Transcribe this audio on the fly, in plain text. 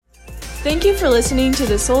Thank you for listening to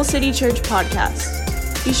the Soul City Church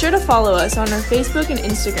podcast. Be sure to follow us on our Facebook and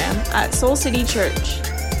Instagram at Soul City Church.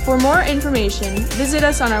 For more information, visit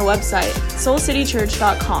us on our website,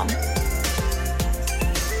 soulcitychurch.com.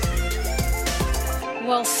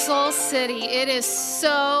 Well, Soul City, it is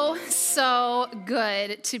so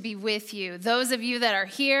good to be with you. Those of you that are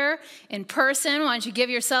here in person, why don't you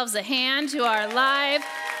give yourselves a hand to our live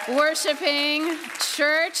worshiping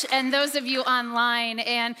church, and those of you online.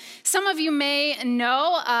 And some of you may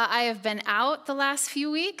know I have been out the last few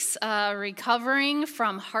weeks recovering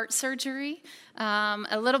from heart surgery.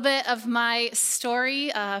 A little bit of my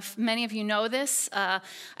story, many of you know this.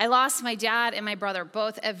 I lost my dad and my brother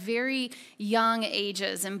both at very young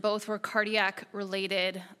ages, and both were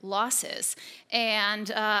cardiac-related losses. And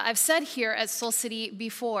I've said here at Soul City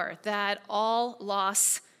before that all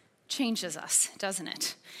loss changes us, doesn't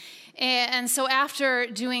it? And so after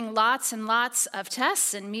doing lots and lots of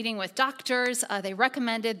tests and meeting with doctors, they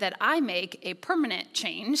recommended that I make a permanent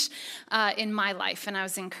change in my life. And I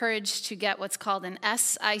was encouraged to get what's called an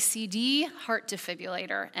SICD heart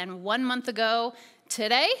defibrillator. And 1 month ago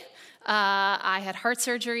today, I had heart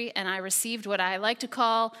surgery and I received what I like to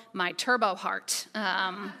call my turbo heart.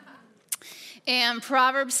 And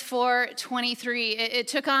Proverbs 4:23, it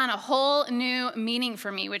took on a whole new meaning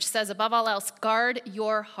for me, which says, above all else, guard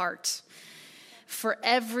your heart, for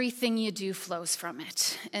everything you do flows from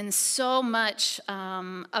it. And so much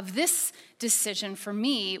of this decision for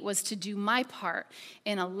me was to do my part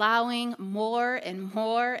in allowing more and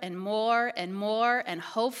more and more and more and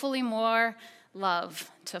hopefully more love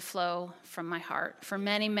to flow from my heart for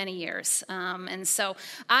many, many years. And so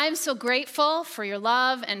I'm so grateful for your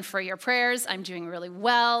love and for your prayers. I'm doing really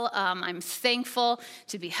well. I'm thankful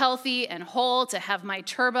to be healthy and whole, to have my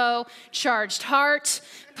turbo-charged heart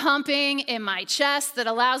pumping in my chest that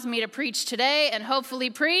allows me to preach today and hopefully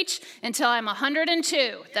preach until I'm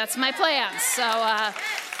 102. That's my plan. So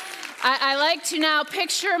I like to now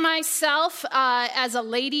picture myself as a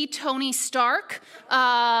lady Tony Stark.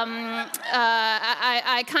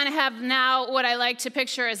 I kind of have now what I like to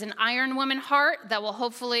picture as an Iron Woman heart that will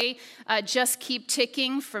hopefully just keep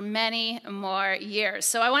ticking for many more years.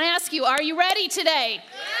 So I want to ask you, are you ready today?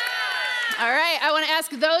 Yeah. All right, I want to ask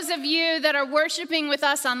those of you that are worshiping with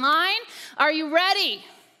us online, are you ready?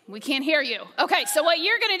 We can't hear you. Okay, so what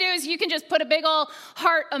you're going to do is you can just put a big old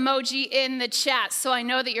heart emoji in the chat so I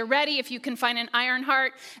know that you're ready. If you can find an iron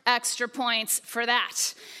heart, extra points for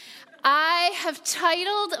that. I have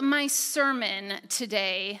titled my sermon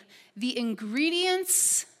today, The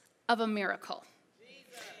Ingredients of a Miracle.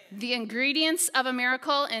 The Ingredients of a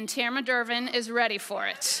Miracle, and Tamara Dervin is ready for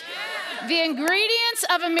it. The ingredients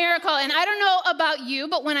of a miracle. And I don't know about you,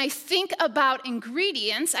 but when I think about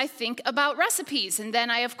ingredients, I think about recipes. And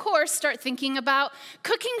then I, of course, start thinking about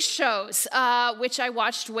cooking shows, which I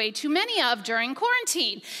watched way too many of during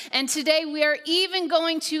quarantine. And today we are even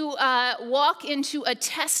going to walk into a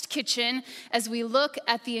test kitchen as we look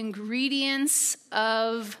at the ingredients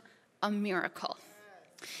of a miracle.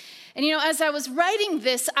 And you know, as I was writing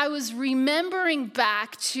this, I was remembering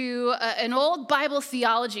back to an old Bible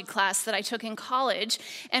theology class that I took in college,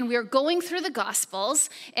 and we were going through the Gospels,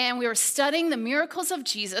 and we were studying the miracles of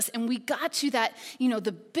Jesus, and we got to that, you know,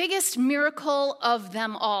 the biggest miracle of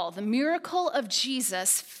them all, the miracle of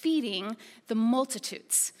Jesus feeding the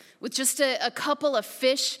multitudes with just a couple of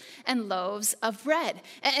fish and loaves of bread.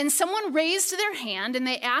 And someone raised their hand, and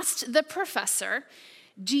they asked the professor,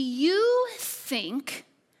 do you think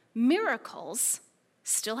miracles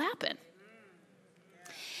still happen?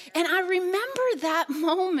 And I remember that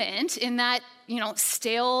moment in that, you know,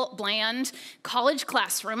 stale, bland college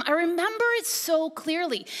classroom. I remember it so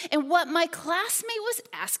clearly. And what my classmate was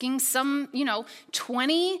asking some,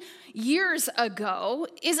 20 years ago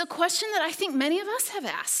is a question that I think many of us have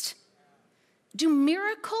asked. Do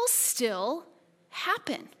miracles still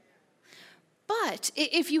happen? But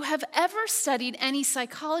if you have ever studied any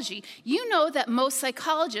psychology, you know that most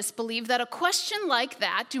psychologists believe that a question like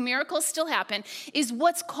that, do miracles still happen, is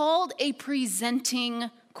what's called a presenting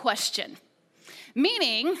question.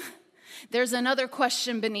 Meaning, there's another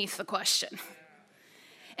question beneath the question.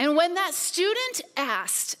 And when that student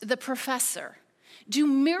asked the professor, do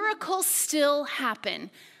miracles still happen?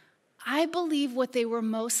 I believe what they were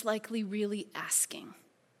most likely really asking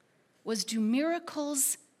was, do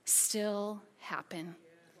miracles still happen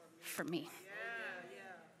for me?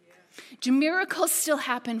 Do miracles still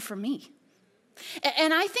happen for me?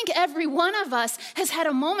 And I think every one of us has had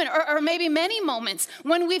a moment, or maybe many moments,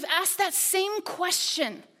 when we've asked that same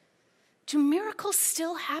question. Do miracles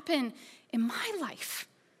still happen in my life?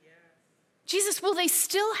 Jesus, will they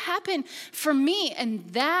still happen for me? And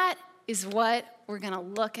that is what we're going to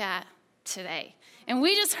look at today. And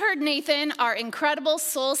we just heard Nathan, our incredible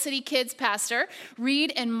Soul City Kids pastor,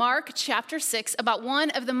 read in Mark chapter 6 about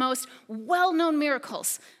one of the most well-known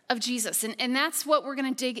miracles of Jesus. And that's what we're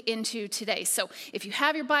going to dig into today. So if you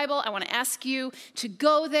have your Bible, I want to ask you to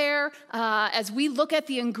go there as we look at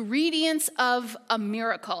the ingredients of a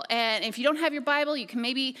miracle. And if you don't have your Bible, you can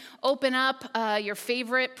maybe open up your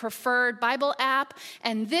favorite preferred Bible app.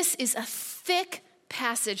 And this is a thick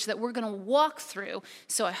passage that we're going to walk through.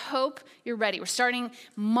 So I hope you're ready. We're starting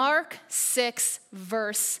Mark 6,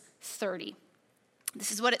 verse 30. This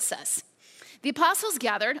is what it says. The apostles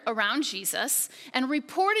gathered around Jesus and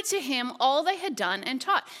reported to him all they had done and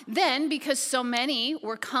taught. Then, because so many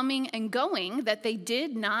were coming and going that they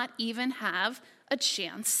did not even have a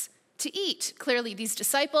chance to eat. Clearly, these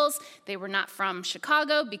disciples, they were not from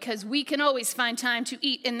Chicago because we can always find time to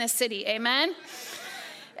eat in this city. Amen?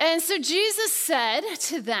 And so Jesus said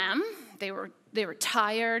to them, they were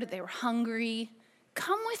tired, they were hungry,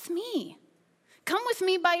 come with me. Come with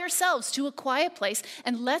me by yourselves to a quiet place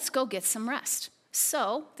and let's go get some rest.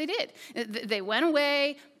 So they did. They went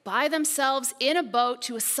away by themselves in a boat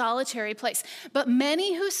to a solitary place. But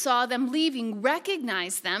many who saw them leaving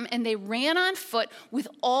recognized them, and they ran on foot with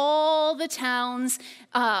all the towns,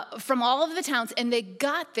 from all of the towns, and they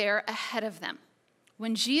got there ahead of them.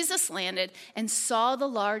 When Jesus landed and saw the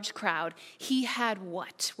large crowd, he had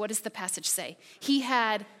what? What does the passage say? He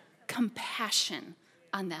had compassion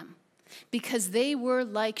on them because they were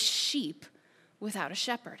like sheep without a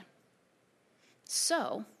shepherd.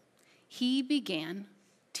 So he began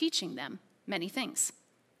teaching them many things.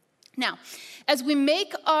 Now, as we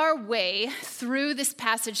make our way through this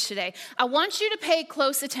passage today, I want you to pay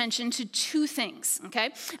close attention to two things,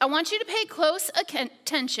 okay? I want you to pay close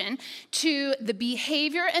attention to the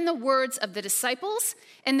behavior and the words of the disciples,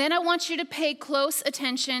 and then I want you to pay close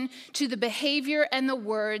attention to the behavior and the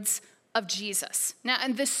words of Jesus. Now,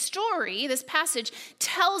 and this story, this passage,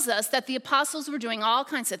 tells us that the apostles were doing all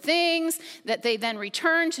kinds of things, that they then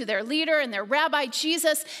returned to their leader and their rabbi,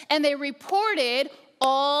 Jesus, and they reported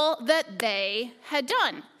all that they had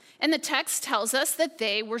done. And the text tells us that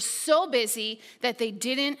they were so busy that they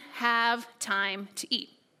didn't have time to eat.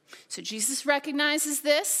 So Jesus recognizes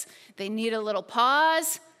this. They need a little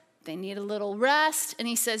pause. They need a little rest. And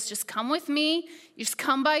he says, just come with me. You just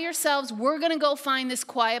come by yourselves. We're going to go find this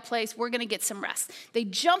quiet place. We're going to get some rest. They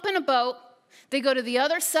jump in a boat. They go to the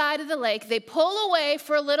other side of the lake. They pull away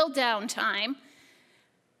for a little downtime.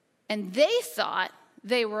 And they thought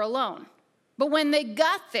they were alone. But when they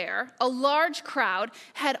got there, a large crowd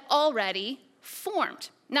had already formed.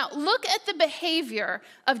 Now, look at the behavior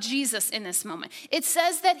of Jesus in this moment. It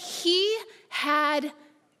says that he had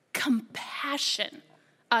compassion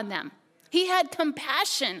on them. He had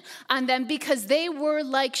compassion on them because they were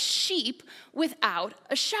like sheep without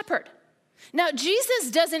a shepherd. Now,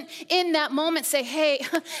 Jesus doesn't in that moment say, hey,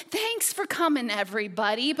 thanks for coming,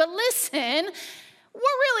 everybody, but listen, we're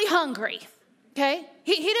really hungry. Okay?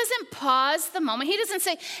 He doesn't pause the moment. He doesn't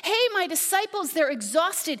say, hey, my disciples, they're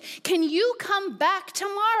exhausted. Can you come back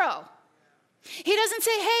tomorrow? He doesn't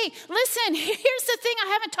say, hey, listen, here's the thing. I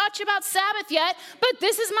haven't taught you about Sabbath yet, but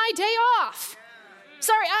this is my day off.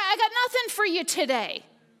 Sorry, I got nothing for you today.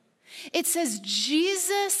 It says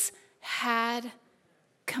Jesus had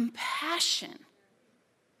compassion.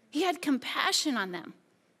 He had compassion on them.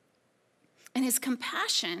 And his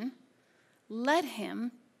compassion led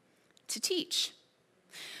him to teach.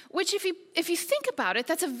 Which, if you think about it,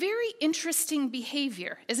 that's a very interesting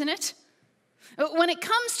behavior, isn't it? When it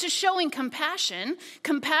comes to showing compassion,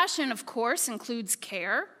 compassion, of course, includes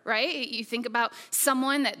care, right? You think about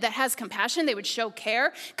someone that has compassion, they would show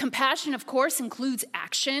care. Compassion, of course, includes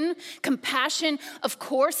action. Compassion, of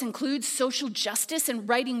course, includes social justice and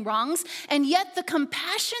righting wrongs. And yet the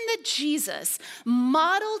compassion that Jesus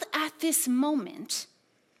modeled at this moment,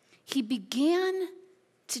 he began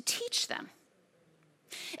to teach them.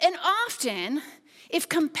 And often, if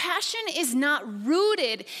compassion is not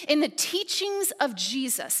rooted in the teachings of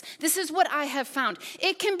Jesus, this is what I have found.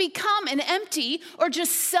 It can become an empty or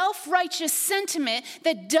just self-righteous sentiment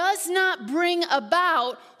that does not bring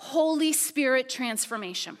about Holy Spirit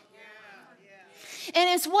transformation. And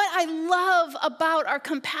it's what I love about our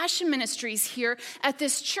compassion ministries here at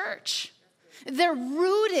this church. They're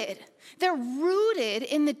rooted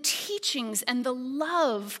in the teachings and the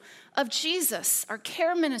love of Jesus. Our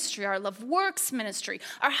care ministry, our Love Works ministry,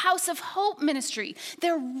 our House of Hope ministry,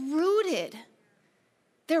 they're rooted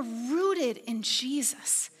in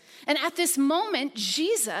Jesus. And at this moment,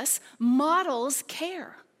 Jesus models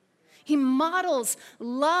care. He models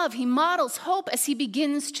love. He models hope as he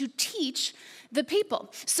begins to teach the people.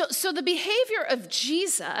 So the behavior of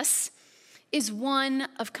Jesus is one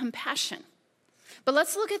of compassion. But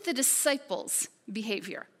let's look at the disciples'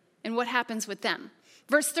 behavior and what happens with them.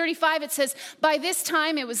 Verse 35, it says, by this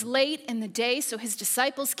time it was late in the day, so his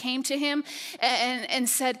disciples came to him and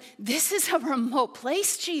said, this is a remote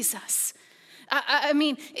place, Jesus. I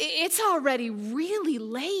mean, it's already really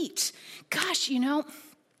late. Gosh,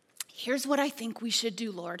 here's what I think we should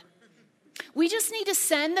do, Lord. We just need to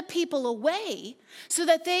send the people away so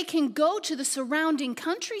that they can go to the surrounding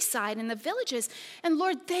countryside and the villages, and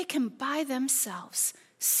Lord, they can buy themselves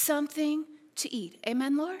something to eat.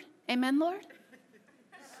 Amen, Lord? Amen, Lord?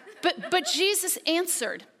 But Jesus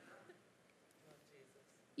answered,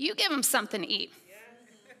 you give them something to eat.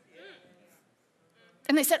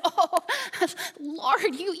 And they said, oh,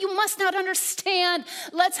 Lord, you must not understand.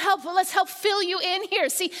 Let's help fill you in here.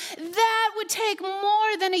 See, that would take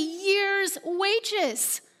more than a year's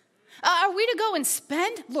wages. Are we to go and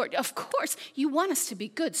spend? Lord, of course, you want us to be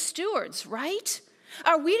good stewards, right?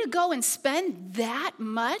 Are we to go and spend that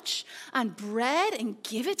much on bread and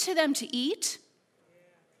give it to them to eat?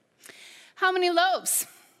 How many loaves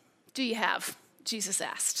do you have? Jesus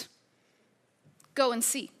asked. Go and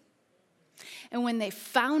see. And when they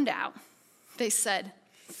found out, they said,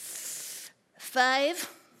 5,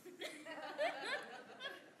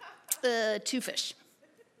 2 fish.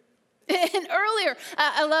 And earlier,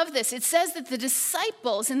 I love this. It says that the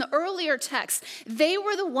disciples in the earlier text, they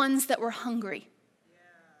were the ones that were hungry.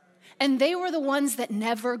 And they were the ones that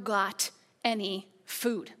never got any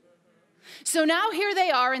food. So now here they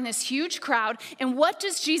are in this huge crowd, and what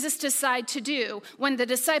does Jesus decide to do when the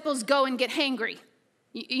disciples go and get hangry?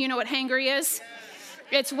 You know what hangry is?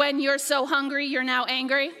 It's when you're so hungry, you're now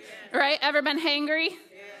angry, right? Ever been hangry?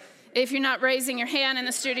 If you're not raising your hand in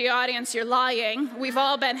the studio audience, you're lying. We've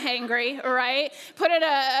all been hangry, right? Put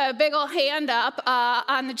a big old hand up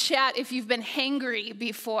on the chat if you've been hangry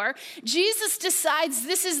before. Jesus decides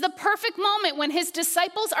this is the perfect moment when his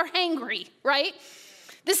disciples are hangry, right?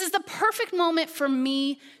 This is the perfect moment for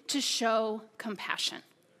me to show compassion.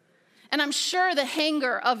 And I'm sure the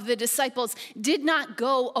hunger of the disciples did not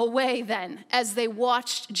go away then as they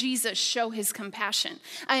watched Jesus show his compassion.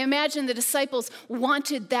 I imagine the disciples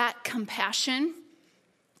wanted that compassion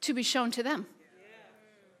to be shown to them.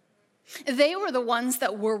 They were the ones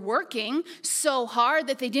that were working so hard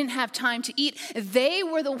that they didn't have time to eat. They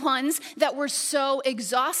were the ones that were so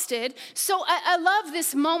exhausted. So I love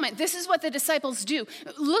this moment. This is what the disciples do.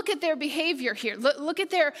 Look at their behavior here. Look at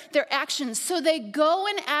their actions. So they go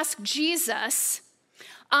and ask Jesus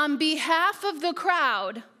on behalf of the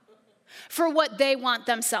crowd for what they want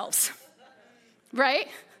themselves. Right?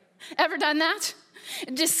 Ever done that?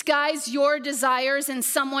 Disguise your desires in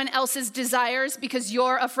someone else's desires because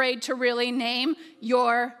you're afraid to really name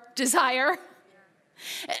your desire.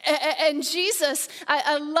 And Jesus,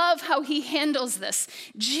 I love how he handles this.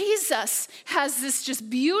 Jesus has this just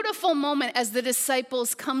beautiful moment as the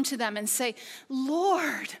disciples come to them and say,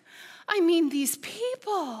 Lord, I mean these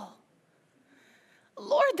people.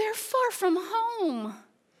 Lord, they're far from home.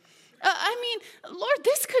 Lord,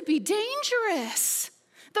 this could be dangerous.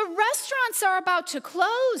 The restaurants are about to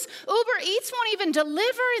close. Uber Eats won't even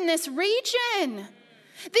deliver in this region.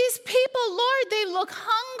 These people, Lord, they look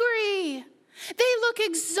hungry. They look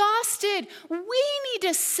exhausted. We need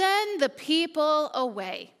to send the people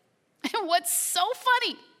away. And what's so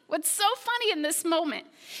funny in this moment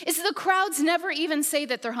is the crowds never even say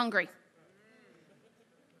that they're hungry.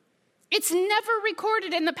 It's never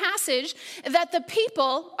recorded in the passage that the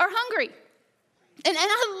people are hungry. And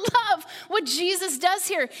I love what Jesus does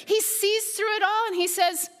here. He sees through it all and he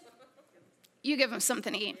says, you give them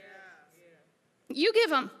something to eat. You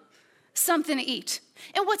give them something to eat.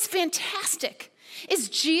 And what's fantastic is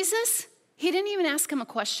Jesus, he didn't even ask him a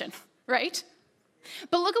question, right?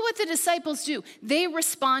 But look at what the disciples do. They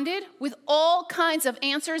responded with all kinds of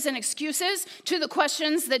answers and excuses to the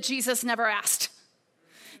questions that Jesus never asked.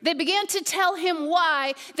 They began to tell him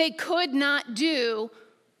why they could not do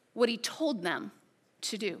what he told them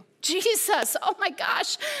to do. Jesus, oh my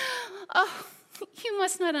gosh. Oh, you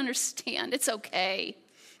must not understand. It's okay.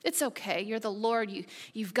 It's okay. You're the Lord.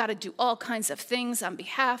 You've got to do all kinds of things on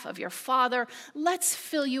behalf of your Father. Let's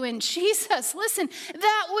fill you in. Jesus, listen,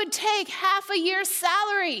 that would take half a year's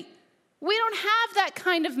salary. We don't have that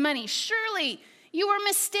kind of money. Surely you are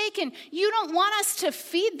mistaken. You don't want us to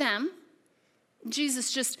feed them.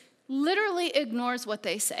 Jesus just literally ignores what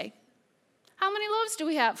they say. How many loaves do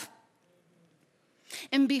we have?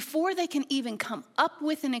 And before they can even come up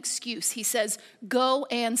with an excuse, he says, go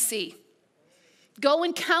and see. Go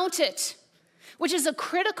and count it, which is a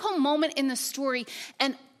critical moment in the story.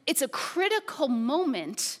 And it's a critical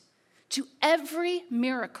moment to every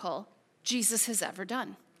miracle Jesus has ever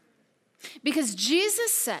done. Because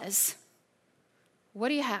Jesus says, what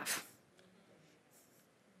do you have?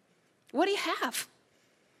 What do you have?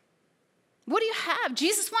 What do you have?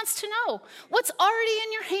 Jesus wants to know what's already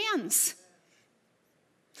in your hands.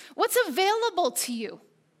 What's available to you?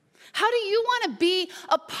 How do you want to be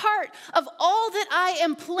a part of all that I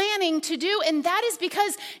am planning to do? And that is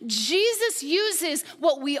because Jesus uses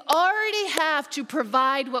what we already have to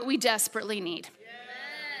provide what we desperately need.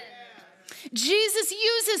 Jesus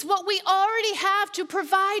uses what we already have to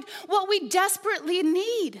provide what we desperately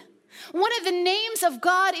need. One of the names of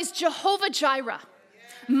God is Jehovah Jireh,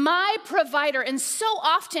 my provider. And so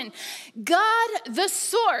often, God, the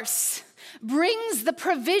source, brings the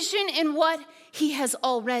provision in what he has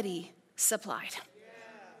already supplied.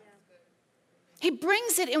 He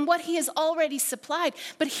brings it in what he has already supplied.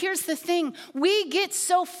 But here's the thing. We get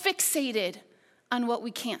so fixated on what we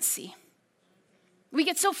can't see. We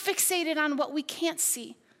get so fixated on what we can't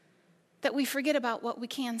see that we forget about what we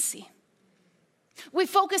can see. We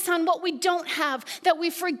focus on what we don't have, that we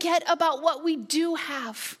forget about what we do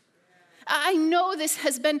have. I know this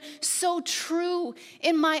has been so true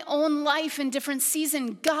in my own life in different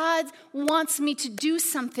seasons. God wants me to do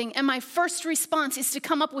something, and my first response is to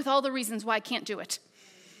come up with all the reasons why I can't do it.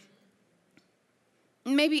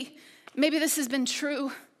 Maybe this has been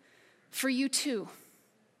true for you too.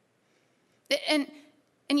 And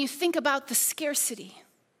you think about the scarcity.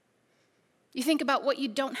 You think about what you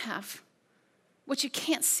don't have, what you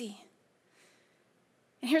can't see.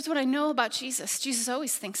 And here's what I know about Jesus. Jesus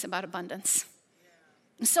always thinks about abundance.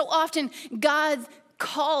 And so often God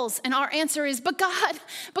calls and our answer is, but God,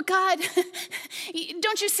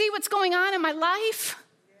 don't you see what's going on in my life?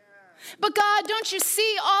 But God, don't you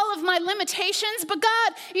see all of my limitations? But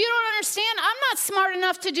God, you don't understand. I'm not smart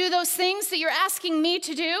enough to do those things that you're asking me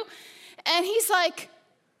to do. And he's like,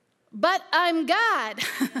 but I'm God.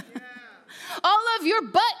 All of your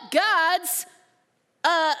but gods,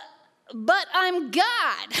 but I'm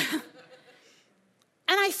God.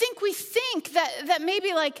 And I think we think that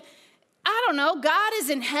maybe like, I don't know, God is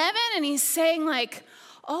in heaven and he's saying like,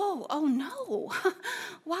 oh no.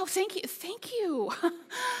 Wow, thank you.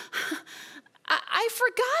 I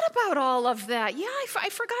forgot about all of that. Yeah, I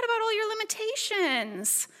forgot about all your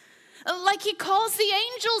limitations. Like he calls the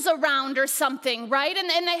angels around or something, right? And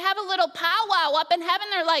they have a little powwow up in heaven.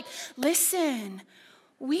 They're like, listen,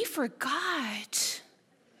 we forgot.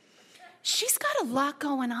 She's got a lot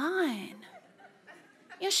going on.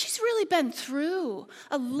 You know, she's really been through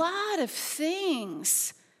a lot of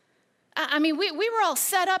things. I mean, we were all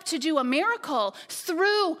set up to do a miracle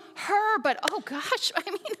through her, but oh gosh, I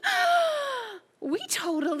mean, we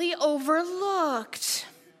totally overlooked.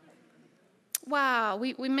 Wow,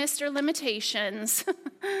 we missed her limitations.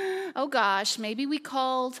 Oh gosh, maybe we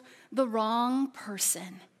called the wrong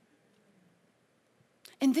person.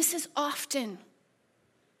 And this is often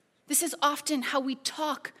how we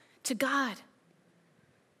talk to God.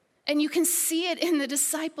 And you can see it in the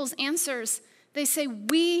disciples' answers. They say,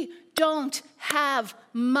 we don't have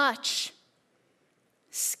much.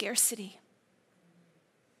 Scarcity.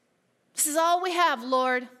 This is all we have,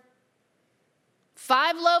 Lord.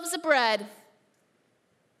 5 loaves of bread.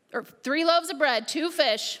 Or 3 loaves of bread, 2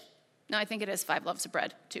 fish. No, I think it is 5 loaves of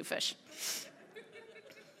bread, 2 fish.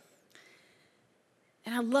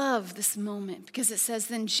 And I love this moment because it says,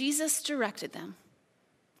 then Jesus directed them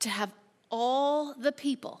to have all the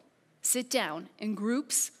people sit down in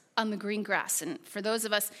groups on the green grass. And for those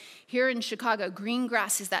of us here in Chicago, green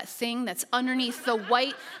grass is that thing that's underneath the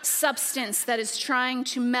white substance that is trying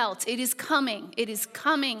to melt. It is coming. It is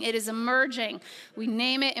coming. It is emerging. We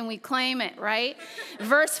name it and we claim it, right?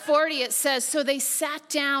 Verse 40, it says, so they sat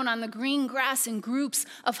down on the green grass in groups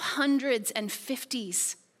of hundreds and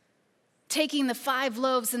 50s, taking the 5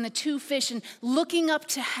 loaves and the 2 fish and looking up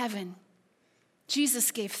to heaven.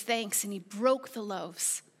 Jesus gave thanks and he broke the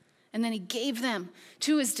loaves. And then he gave them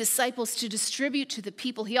to his disciples to distribute to the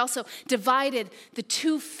people. He also divided the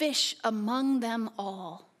 2 fish among them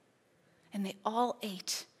all. And they all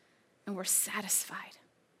ate and were satisfied.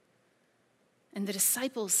 And the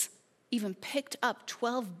disciples even picked up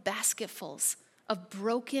 12 basketfuls of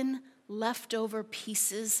broken, leftover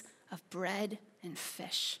pieces of bread and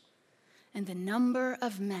fish. And the number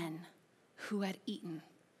of men who had eaten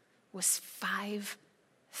was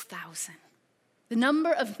 5,000. The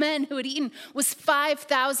number of men who had eaten was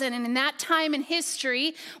 5,000. And in that time in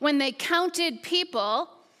history, when they counted people,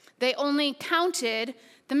 they only counted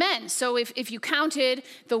the men. So if you counted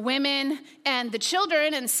the women and the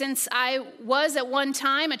children, and since I was at one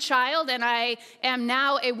time a child and I am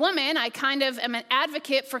now a woman, I kind of am an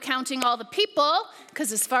advocate for counting all the people,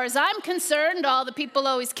 because as far as I'm concerned, all the people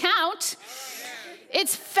always count.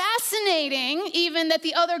 It's fascinating even that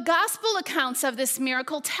the other gospel accounts of this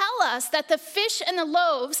miracle tell us that the fish and the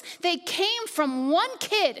loaves, they came from one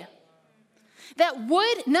kid that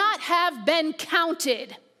would not have been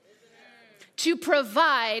counted to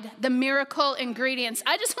provide the miracle ingredients.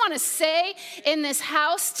 I just want to say in this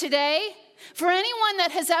house today, for anyone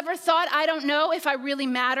that has ever thought, I don't know if I really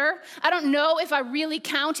matter, I don't know if I really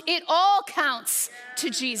count, it all counts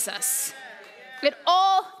to Jesus. It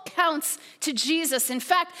all counts to Jesus. In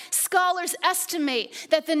fact, scholars estimate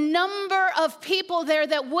that the number of people there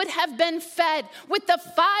that would have been fed with the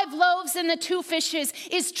 5 loaves and the 2 fishes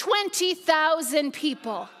is 20,000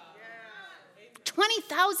 people.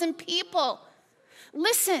 20,000 people.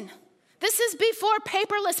 Listen, this is before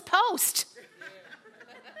paperless post.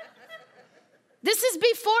 This is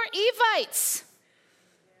before Evites.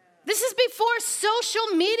 This is before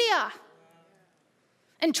social media.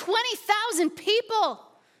 And 20,000 people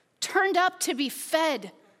turned up to be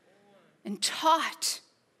fed and taught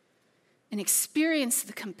and experience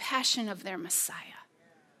the compassion of their Messiah.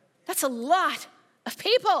 That's a lot of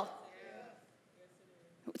people.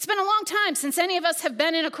 It's been a long time since any of us have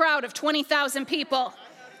been in a crowd of 20,000 people,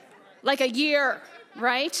 like a year,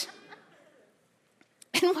 right?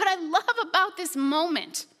 And what I love about this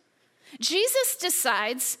moment, Jesus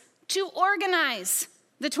decides to organize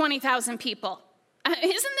the 20,000 people.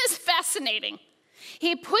 Isn't this fascinating?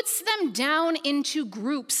 He puts them down into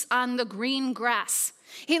groups on the green grass.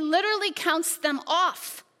 He literally counts them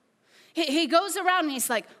off. He goes around and he's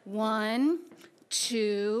like, 1,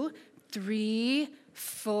 2, 3,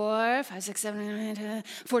 4, 5, 6, 7, 8,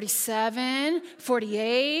 47,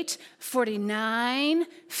 48, 49,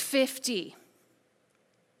 50.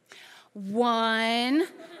 1,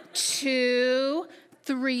 2,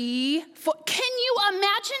 3, 4. Can you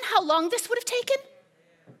imagine how long this would have taken?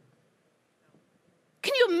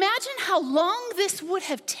 Can you imagine how long this would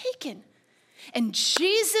have taken? And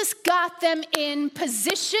Jesus got them in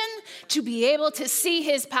position to be able to see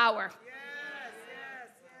his power.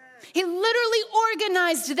 He literally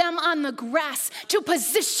organized them on the grass to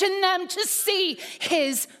position them to see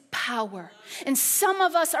his power. And some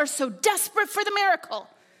of us are so desperate for the miracle.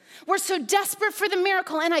 We're so desperate for the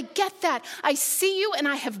miracle, and I get that. I see you, and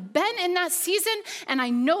I have been in that season, and I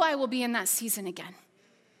know I will be in that season again.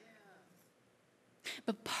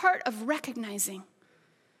 But part of recognizing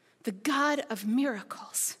the God of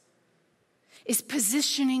miracles is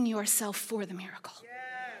positioning yourself for the miracle.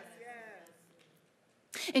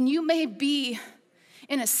 And you may be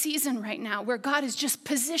in a season right now where God is just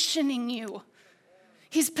positioning you.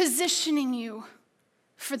 He's positioning you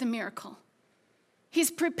for the miracle.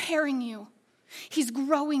 He's preparing you. He's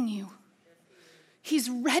growing you. He's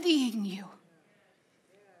readying you.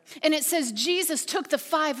 And it says Jesus took the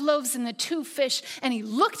 5 loaves and the 2 fish, and he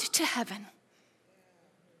looked to heaven,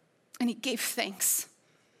 and he gave thanks.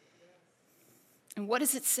 And what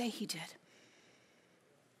does it say he did?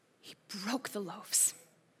 He broke the loaves.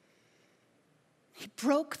 He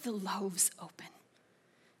broke the loaves open.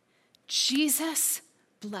 Jesus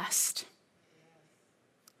blessed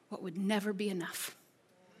what would never be enough.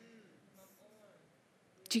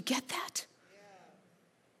 Do you get that?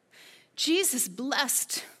 Jesus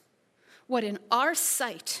blessed what in our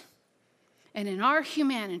sight and in our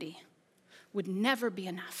humanity would never be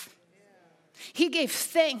enough. He gave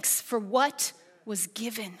thanks for what was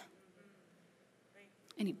given,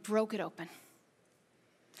 and he broke it open.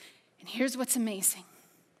 And here's what's amazing.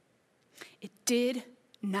 It did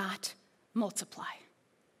not multiply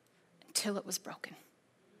until it was broken.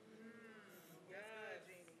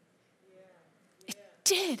 It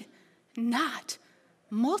did not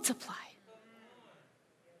multiply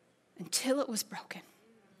until it was broken.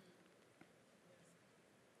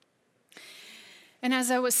 And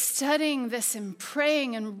as I was studying this and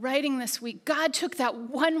praying and writing this week, God took that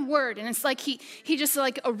one word, and it's like he just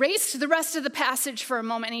like erased the rest of the passage for a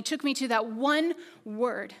moment, and he took me to that one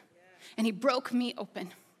word, and he broke me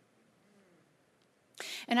open.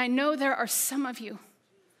 And I know there are some of you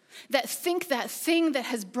that think that thing that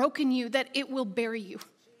has broken you, that it will bury you.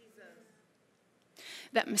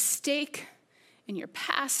 That mistake in your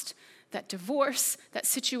past, that divorce, that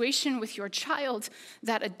situation with your child,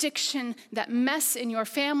 that addiction, that mess in your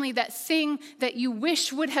family, that thing that you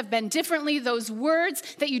wish would have been differently, those words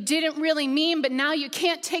that you didn't really mean, but now you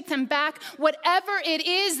can't take them back. Whatever it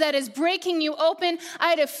is that is breaking you open, I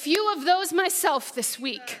had a few of those myself this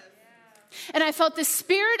week. And I felt the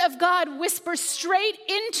Spirit of God whisper straight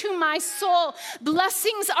into my soul,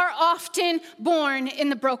 blessings are often born in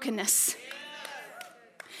the brokenness.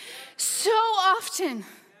 So often,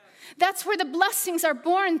 that's where the blessings are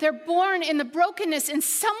born. They're born in the brokenness, and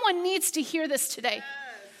someone needs to hear this today.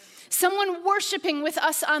 Someone worshiping with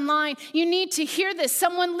us online, you need to hear this.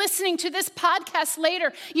 Someone listening to this podcast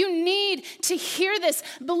later, you need to hear this.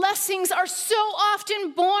 Blessings are so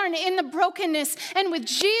often born in the brokenness. And with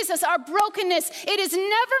Jesus, our brokenness, it is never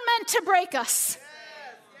meant to break us.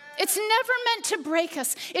 It's never meant to break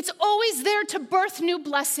us. It's always there to birth new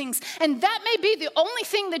blessings. And that may be the only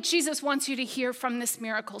thing that Jesus wants you to hear from this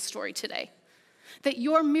miracle story today. That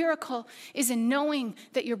your miracle is in knowing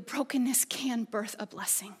that your brokenness can birth a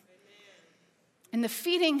blessing. And the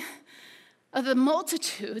feeding of the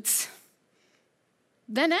multitudes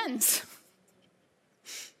then ends.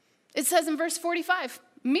 It says in verse 45,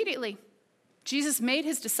 immediately, Jesus made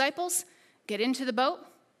his disciples get into the boat,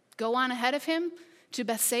 go on ahead of him to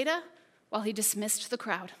Bethsaida while he dismissed the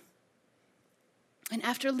crowd. And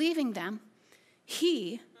after leaving them,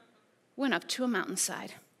 he went up to a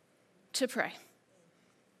mountainside to pray.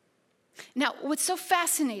 Now, what's so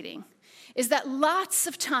fascinating is that lots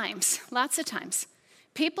of times,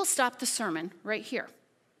 people stop the sermon right here.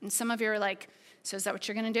 And some of you are like, so is that what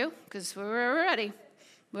you're going to do? Because we're ready.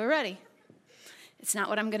 We're ready. It's not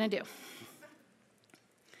what I'm going to do.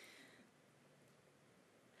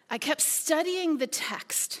 I kept studying the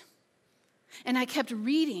text, and I kept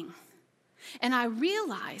reading, and I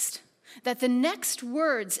realized that the next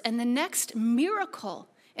words and the next miracle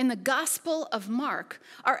in the Gospel of Mark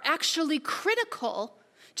are actually critical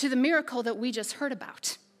to the miracle that we just heard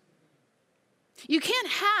about. You can't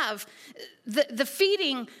have the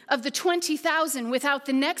feeding of the 20,000 without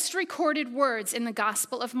the next recorded words in the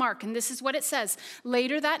Gospel of Mark. And this is what it says.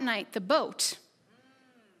 Later that night, the boat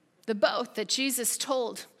that Jesus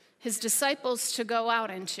told his disciples to go out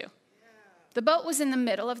into, the boat was in the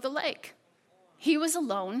middle of the lake. He was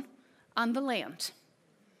alone on the land.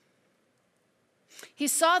 He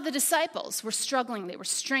saw the disciples were struggling. They were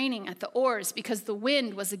straining at the oars because the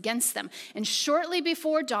wind was against them. And shortly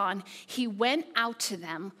before dawn, he went out to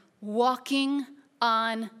them walking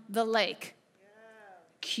on the lake.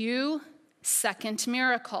 Cue second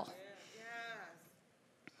miracle.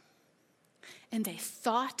 And they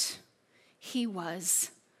thought he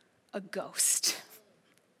was a ghost.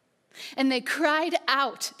 And they cried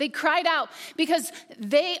out. They cried out because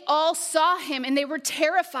they all saw him and they were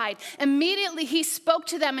terrified. Immediately he spoke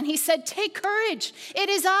to them and he said, "Take courage. It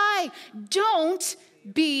is I. Don't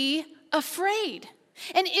be afraid."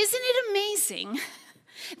 And isn't it amazing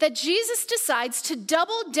that Jesus decides to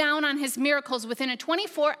double down on his miracles within a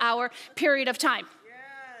 24-hour period of time?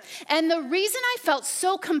 And the reason I felt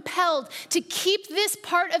so compelled to keep this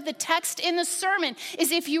part of the text in the sermon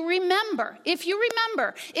is if you remember,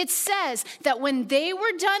 it says that when they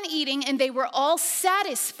were done eating and they were all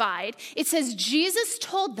satisfied, it says Jesus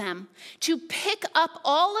told them to pick up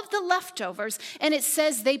all of the leftovers, and it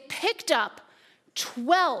says they picked up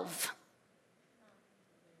 12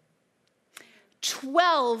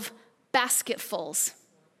 basketfuls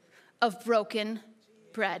of broken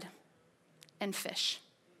bread and fish.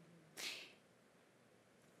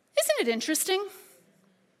 Isn't it interesting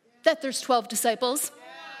that there's 12 disciples?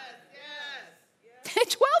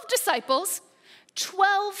 12 disciples,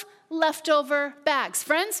 12 leftover bags.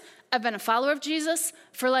 Friends, I've been a follower of Jesus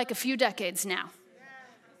for like a few decades now.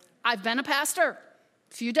 I've been a pastor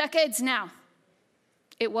a few decades now.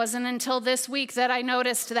 It wasn't until this week that I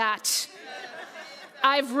noticed that.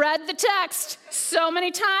 I've read the text so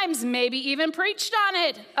many times, maybe even preached on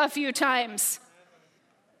it a few times.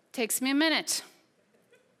 Takes me a minute.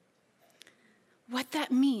 What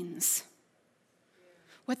that means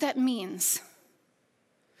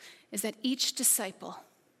is that each disciple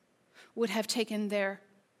would have taken their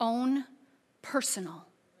own personal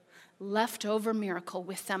leftover miracle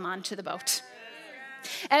with them onto the boat.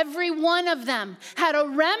 Every one of them had a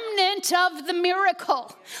remnant of the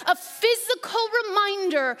miracle, a physical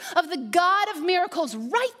reminder of the God of miracles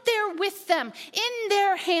right there with them in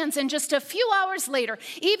their hands. And just a few hours later,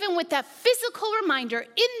 even with that physical reminder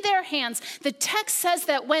in their hands, the text says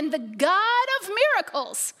that when the God of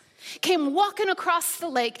miracles came walking across the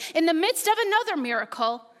lake in the midst of another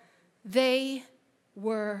miracle, they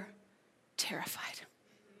were terrified.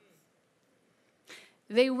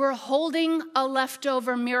 They were holding a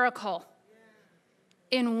leftover miracle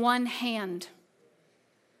in one hand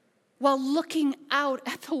while looking out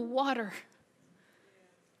at the water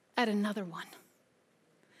at another one.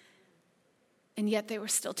 And yet they were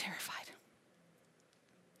still terrified.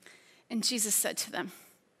 And Jesus said to them,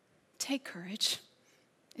 take courage.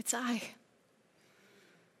 It's I.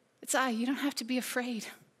 It's I. You don't have to be afraid.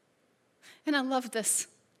 And I love this.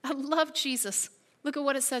 I love Jesus. Look at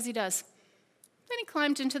what it says he does. Then he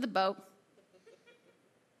climbed into the boat.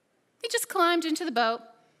 He just climbed into the boat.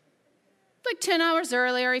 Like 10 hours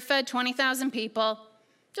earlier, he fed 20,000 people.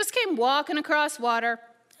 Just came walking across water.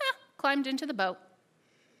 Climbed into the boat.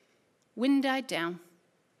 Wind died down.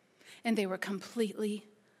 And they were completely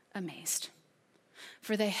amazed.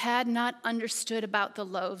 For they had not understood about the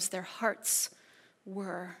loaves. Their hearts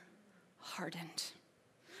were hardened.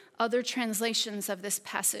 Other translations of this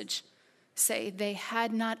passage say they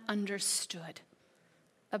had not understood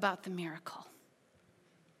about the miracle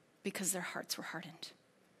because their hearts were hardened.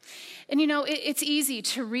 And it's easy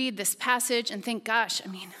to read this passage and think, gosh,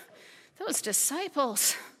 those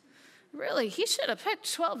disciples, really, he should have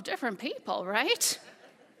picked 12 different people, right?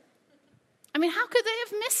 How could they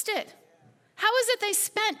have missed it? How is it they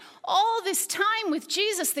spent all this time with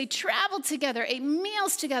Jesus? They traveled together, ate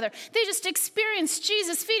meals together. They just experienced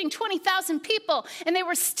Jesus feeding 20,000 people, and they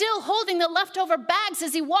were still holding the leftover bags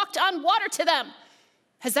as he walked on water to them.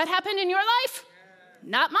 Has that happened in your life?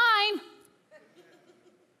 Not mine.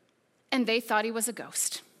 And they thought he was a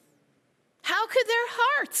ghost. How could their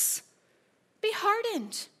hearts be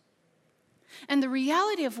hardened? And the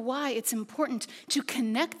reality of why it's important to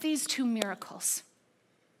connect these two miracles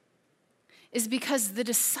is because the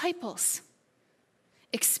disciples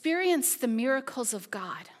experienced the miracles of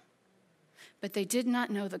God, but they did not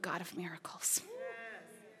know the God of miracles.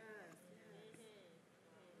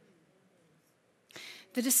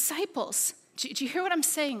 The disciples, do you hear what I'm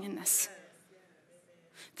saying in this?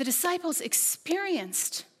 The disciples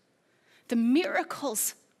experienced the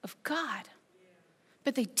miracles of God,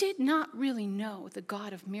 but they did not really know the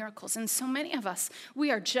God of miracles. And so many of us,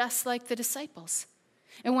 we are just like the disciples.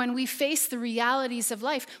 And when we face the realities of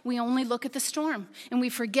life, we only look at the storm, and we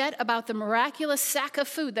forget about the miraculous sack of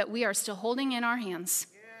food that we are still holding in our hands.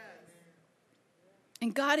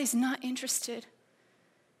 And God is not interested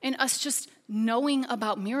in us just knowing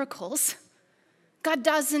about miracles. God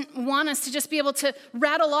doesn't want us to just be able to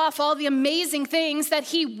rattle off all the amazing things that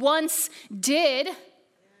he once did.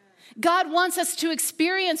 God wants us to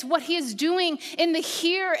experience what he is doing in the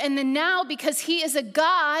here and the now, because he is a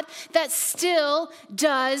God that still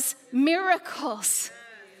does miracles.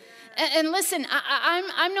 And listen,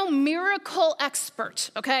 I'm no miracle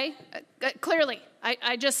expert, okay? Clearly,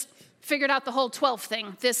 I just figured out the whole 12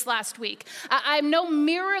 thing this last week. I'm no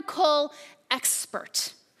miracle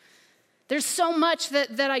expert. There's so much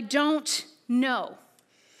that I don't know.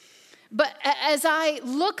 But as I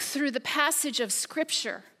look through the passage of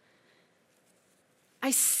Scripture, I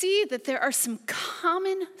see that there are some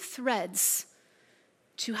common threads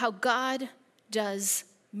to how God does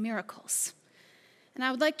miracles. And I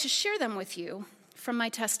would like to share them with you from my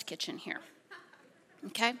test kitchen here.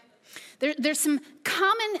 Okay? There's some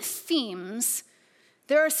common themes.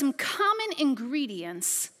 There are some common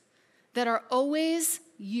ingredients that are always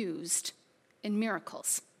used in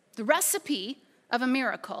miracles. The recipe of a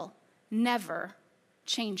miracle never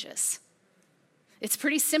changes. It's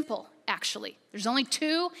pretty simple, actually. There's only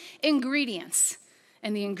 2 ingredients,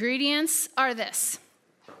 and the ingredients are this.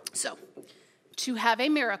 So, to have a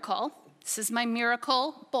miracle, this is my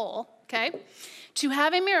miracle bowl, okay? To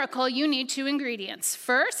have a miracle, you need 2 ingredients.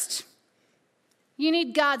 First, you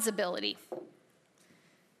need God's ability.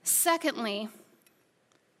 Secondly,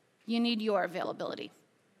 you need your availability.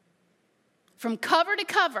 From cover to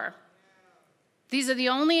cover, these are the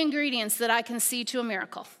only ingredients that I can see to a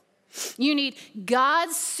miracle. You need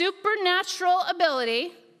God's supernatural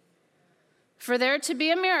ability for there to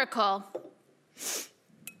be a miracle,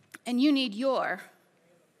 and you need your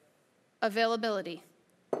availability.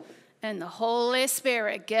 And the Holy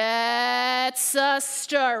Spirit gets us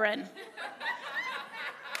stirring.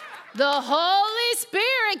 The Holy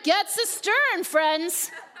Spirit gets us stirring,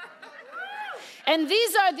 friends. And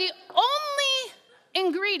these are the only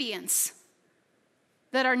ingredients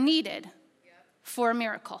that are needed for a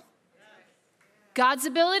miracle. God's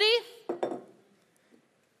ability,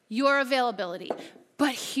 your availability.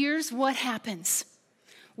 But here's what happens.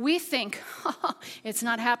 We think, it's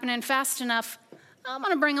not happening fast enough. I'm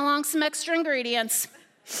going to bring along some extra ingredients.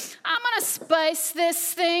 I'm going to spice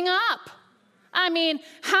this thing up. How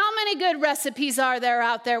many good recipes are there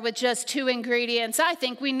out there with just 2 ingredients? I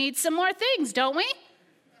think we need some more things, don't we?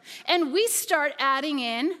 And we start adding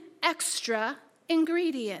in extra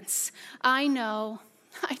ingredients. I know,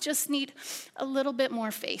 I just need a little bit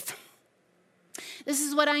more faith. This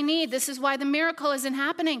is what I need. This is why the miracle isn't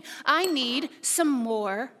happening. I need some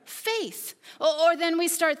more faith. Or then we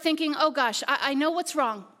start thinking, oh gosh, I know what's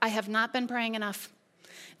wrong. I have not been praying enough.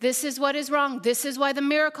 This is what is wrong. This is why the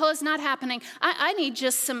miracle is not happening. I need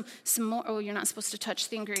just some more. Oh, you're not supposed to touch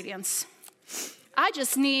the ingredients. I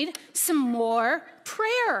just need some more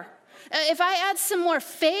prayer. If I add some more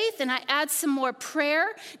faith and I add some more prayer,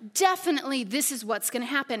 definitely this is what's going to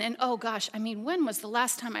happen. And oh gosh, when was the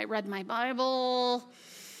last time I read my Bible?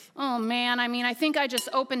 Oh man, I think I just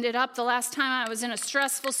opened it up the last time I was in a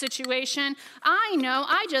stressful situation. I know,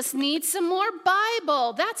 I just need some more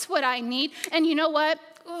Bible. That's what I need. And you know what?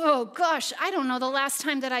 Oh gosh, I don't know the last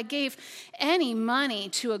time that I gave any money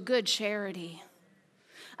to a good charity.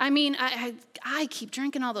 I keep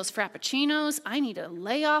drinking all those Frappuccinos. I need to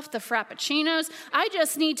lay off the Frappuccinos. I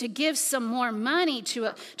just need to give some more money to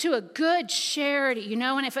a good charity,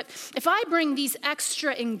 And if I bring these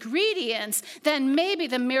extra ingredients, then maybe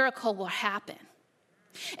the miracle will happen.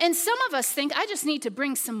 And some of us think, I just need to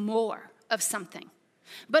bring some more of something.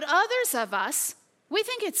 But others of us, we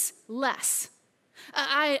think it's less.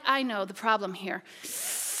 I know the problem here.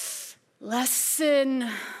 Lesson.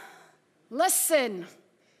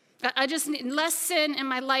 I just need lesson in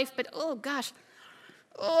my life, but oh gosh,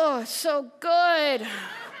 oh, so good.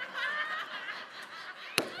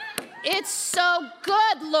 It's so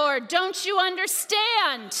good, Lord. Don't you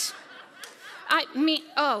understand?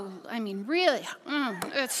 Really,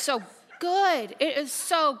 it's so good. It is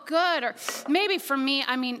so good. Or maybe for me,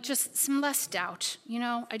 just some less doubt.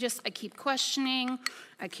 I keep questioning.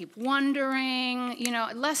 I keep wondering,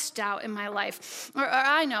 less doubt in my life. Or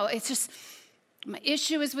I know, it's just, my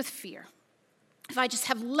issue is with fear. If I just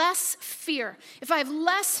have less fear,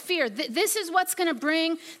 this is what's going to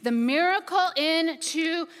bring the miracle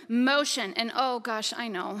into motion. And oh gosh, I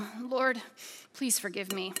know. Lord, please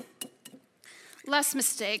forgive me. Less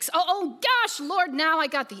mistakes. Oh gosh, Lord, now I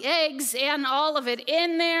got the eggs and all of it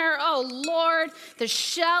in there. Oh Lord, the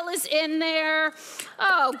shell is in there.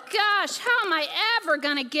 Oh gosh, how am I ever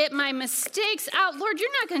going to get my mistakes out? Lord, you're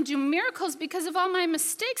not going to do miracles because of all my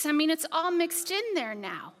mistakes. It's all mixed in there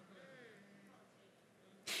now.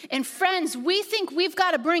 And friends, we think we've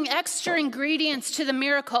got to bring extra ingredients to the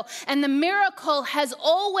miracle. And the miracle has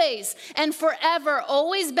always and forever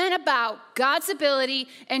always been about God's ability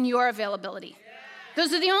and your availability.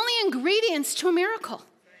 Those are the only ingredients to a miracle.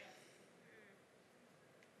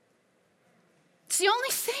 It's the only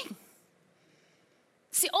thing.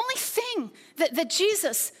 It's the only thing that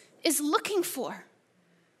Jesus is looking for.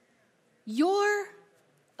 Your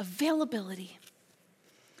availability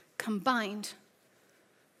combined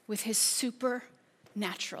with his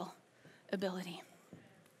supernatural ability.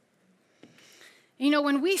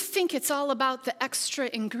 When we think it's all about the extra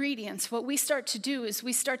ingredients, what we start to do is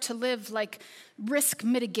we start to live like risk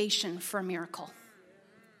mitigation for a miracle.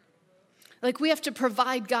 Like we have to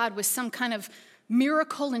provide God with some kind of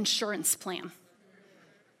miracle insurance plan.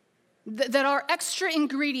 That our extra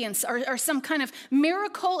ingredients are some kind of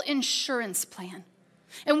miracle insurance plan.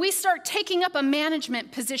 And we start taking up a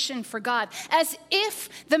management position for God as if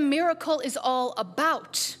the miracle is all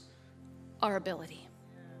about our ability.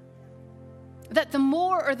 That the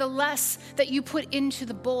more or the less that you put into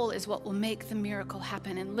the bowl is what will make the miracle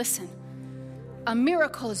happen. And listen, a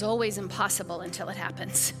miracle is always impossible until it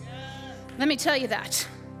happens. Let me tell you that.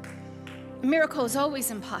 A miracle is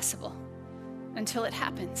always impossible until it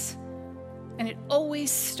happens. And it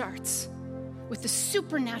always starts with the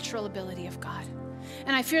supernatural ability of God.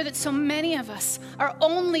 And I fear that so many of us are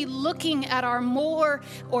only looking at our more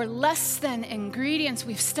or less than ingredients.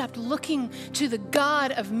 We've stopped looking to the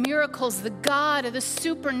God of miracles, the God of the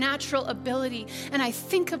supernatural ability. And I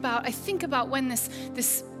think about when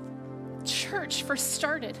this church first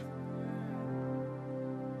started.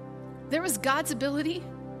 There was God's ability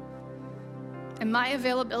and my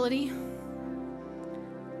availability.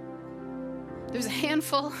 There was a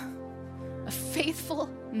handful of faithful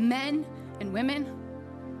men and women.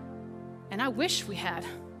 And I wish we had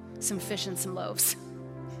some fish and some loaves.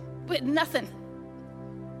 We had nothing.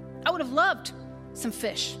 I would have loved some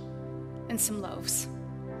fish and some loaves.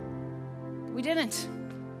 We didn't.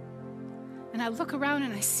 And I look around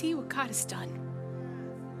and I see what God has done.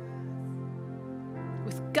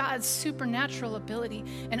 With God's supernatural ability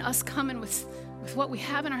and us coming with what we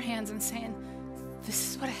have in our hands and saying,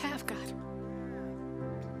 this is what I have, God.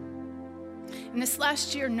 In this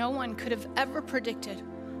last year, no one could have ever predicted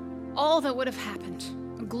all that would have happened.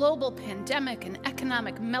 A global pandemic, an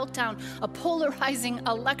economic meltdown, a polarizing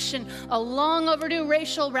election, a long overdue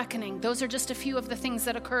racial reckoning. Those are just a few of the things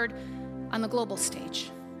that occurred on the global stage.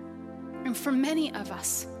 And for many of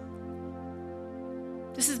us,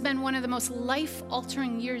 This has been one of the most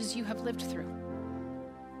life-altering years you have lived through.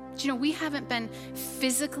 Do you know, we haven't been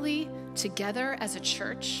physically together as a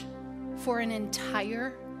church for an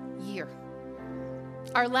entire year.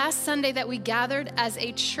 Our last Sunday that we gathered as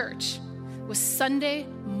a church was Sunday,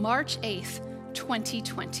 March 8th,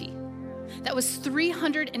 2020. That was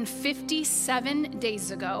 357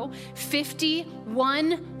 days ago,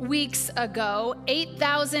 51 weeks ago,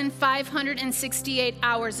 8,568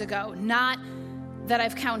 hours ago, not that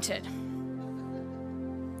I've counted.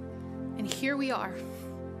 And here we are.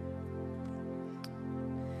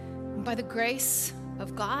 By the grace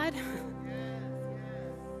of God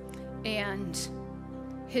and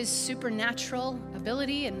his supernatural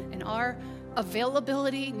ability and our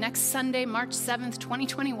availability, next Sunday, March 7th,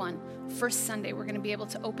 2021, first Sunday, we're going to be able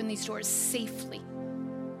to open these doors safely.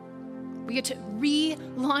 We get to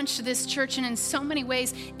relaunch this church, and in so many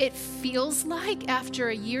ways, it feels like after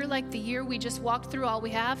a year like the year we just walked through, all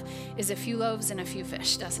we have is a few loaves and a few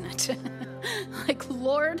fish, doesn't it? Like,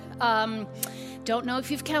 Lord, don't know if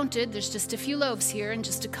you've counted. There's just a few loaves here and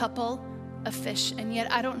just a couple of fish. And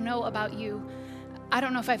yet, I don't know about you. I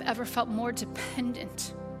don't know if I've ever felt more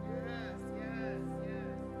dependent.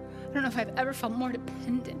 I don't know if I've ever felt more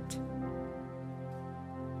dependent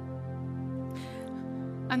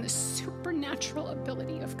on the supernatural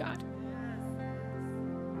ability of God.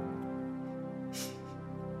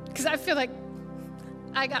 Because I feel like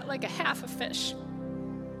I got like a half a fish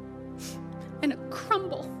and a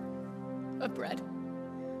crumble of bread.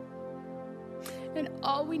 And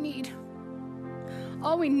all we need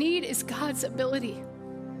is God's ability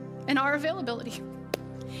and our availability.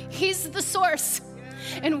 He's the source,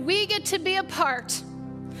 and we get to be a part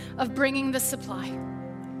of bringing the supply.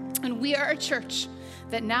 And we are a church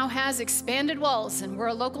that now has expanded walls, and we're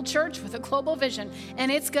a local church with a global vision,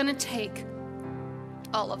 and it's going to take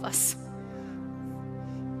all of us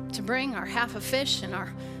to bring our half a fish and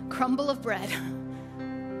our crumble of bread.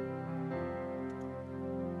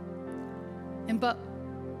 But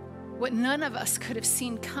what none of us could have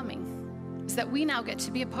seen coming is that we now get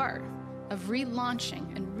to be a part of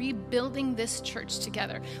relaunching and rebuilding this church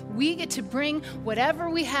together. We get to bring whatever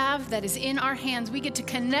we have that is in our hands. We get to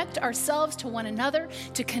connect ourselves to one another,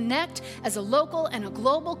 to connect as a local and a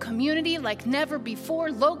global community like never before,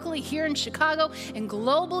 locally here in Chicago and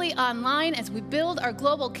globally online as we build our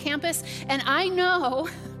global campus. And I know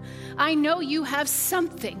you have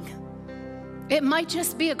something. It might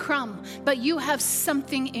just be a crumb, but you have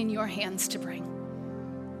something in your hands to bring.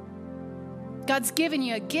 God's given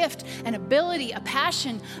you a gift, an ability, a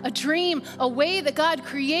passion, a dream, a way that God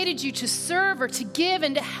created you to serve or to give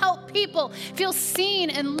and to help people feel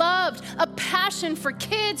seen and loved, a passion for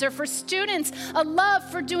kids or for students, a love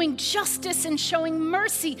for doing justice and showing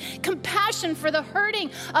mercy, compassion for the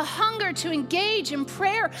hurting, a hunger to engage in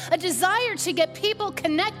prayer, a desire to get people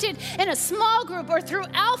connected in a small group or through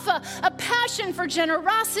Alpha, a passion for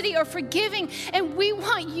generosity or for giving. And we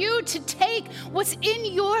want you to take what's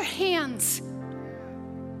in your hands,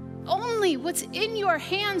 only what's in your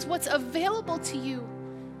hands, what's available to you,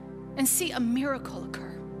 and see a miracle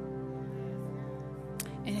occur.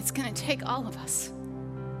 And it's going to take all of us.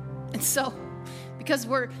 And so, because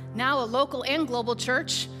we're now a local and global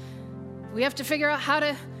church, we have to figure out how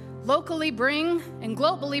to locally bring and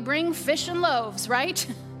globally bring fish and loaves, right?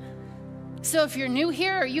 So if you're new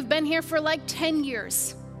here or you've been here for like 10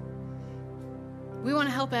 years, we want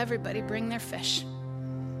to help everybody bring their fish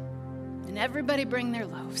and everybody bring their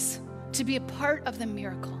loaves to be a part of the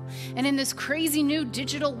miracle. And in this crazy new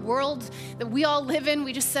digital world that we all live in,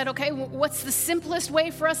 we just said, okay, what's the simplest way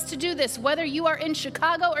for us to do this? Whether you are in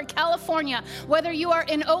Chicago or California, whether you are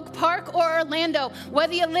in Oak Park or Orlando,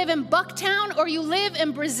 whether you live in Bucktown or you live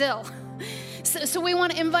in Brazil. So we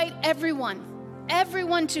want to invite everyone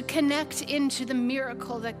to connect into the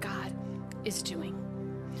miracle that God is doing.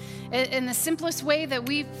 And the simplest way that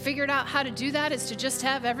we've figured out how to do that is to just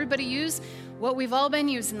have everybody use what we've all been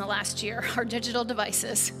using the last year, our digital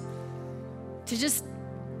devices. To just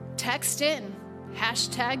text in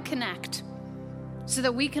 #connect so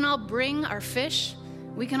that we can all bring our fish,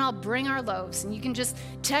 we can all bring our loaves. And you can just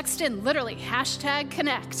text in literally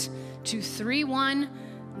 #connect to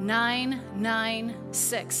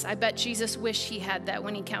 31996. I bet Jesus wished he had that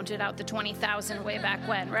when he counted out the 20,000 way back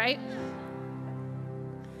when, right?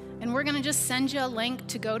 And we're going to just send you a link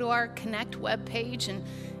to go to our Connect webpage. And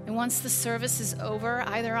once the service is over,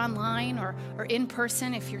 either online or in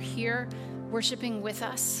person, if you're here worshiping with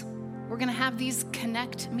us, we're going to have these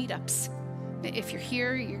Connect meetups. If you're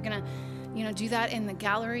here, you're going to do that in the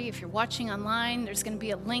gallery. If you're watching online, there's going to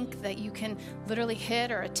be a link that you can literally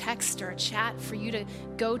hit, or a text or a chat for you to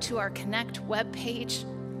go to our Connect webpage.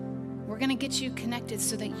 We're going to get you connected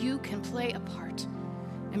so that you can play a part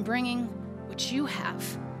in bringing what you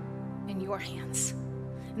have in your hands.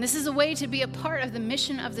 And this is a way to be a part of the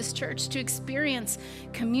mission of this church, to experience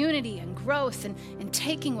community and growth and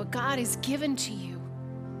taking what God has given to you,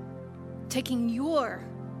 taking your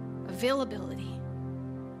availability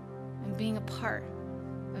and being a part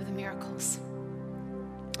of the miracles.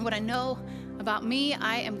 What I know about me,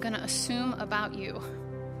 I am going to assume about you.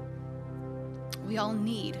 We all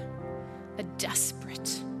need a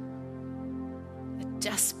desperate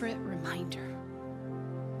reminder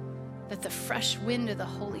that the fresh wind of the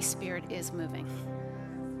Holy Spirit is moving.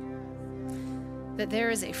 That there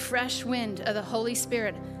is a fresh wind of the Holy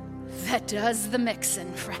Spirit that does the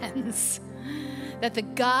mixing, friends. That the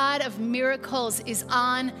God of miracles is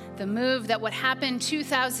on the move. That what happened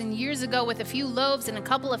 2,000 years ago with a few loaves and a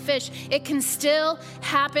couple of fish, it can still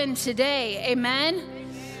happen today. Amen?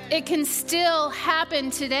 It can still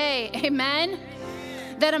happen today. Amen?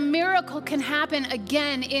 That a miracle can happen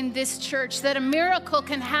again in this church, that a miracle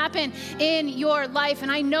can happen in your life.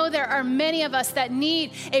 And I know there are many of us that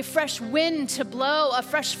need a fresh wind to blow, a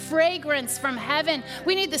fresh fragrance from heaven.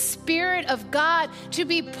 We need the Spirit of God to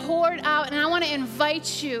be poured out. And I want to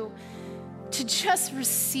invite you to just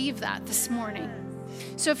receive that this morning.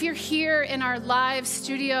 So if you're here in our live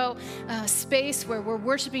studio space where we're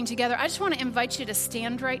worshiping together, I just want to invite you to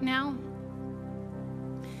stand right now.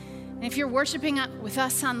 And if you're worshiping with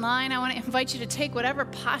us online, I want to invite you to take whatever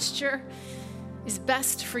posture is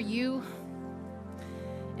best for you.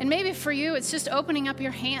 And maybe for you, it's just opening up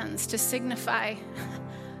your hands to signify,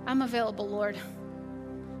 I'm available, Lord.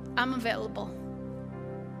 I'm available.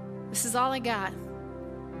 This is all I got.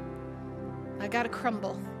 I got to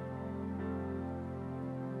crumble.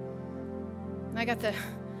 I got the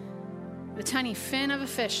tiny fin of a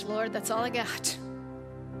fish, Lord. That's all I got.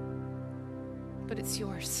 But it's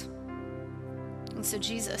yours. And so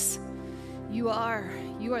Jesus, you are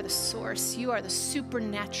the source. You are the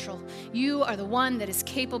supernatural. You are the one that is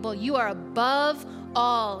capable. You are above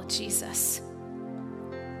all, Jesus.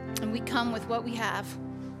 And we come with what we have.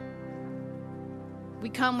 We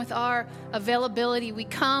come with our availability. We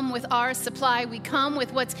come with our supply. We come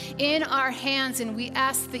with what's in our hands, and we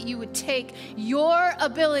ask that you would take your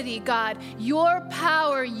ability, God, your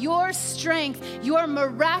power, your strength, your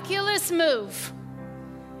miraculous move,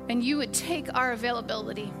 and you would take our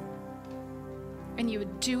availability and you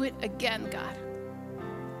would do it again, God.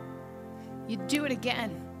 You'd do it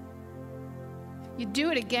again. You'd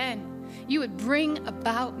do it again. You would bring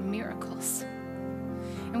about miracles.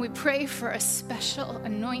 And we pray for a special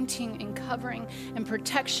anointing and covering and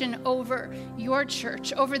protection over your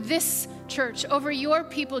church, over this church, over your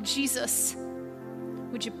people, Jesus.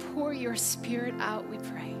 Would you pour your Spirit out, we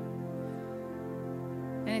pray.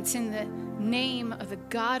 And it's in the name of the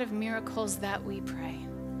God of miracles that we pray.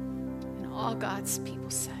 And all God's people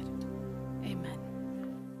said, amen.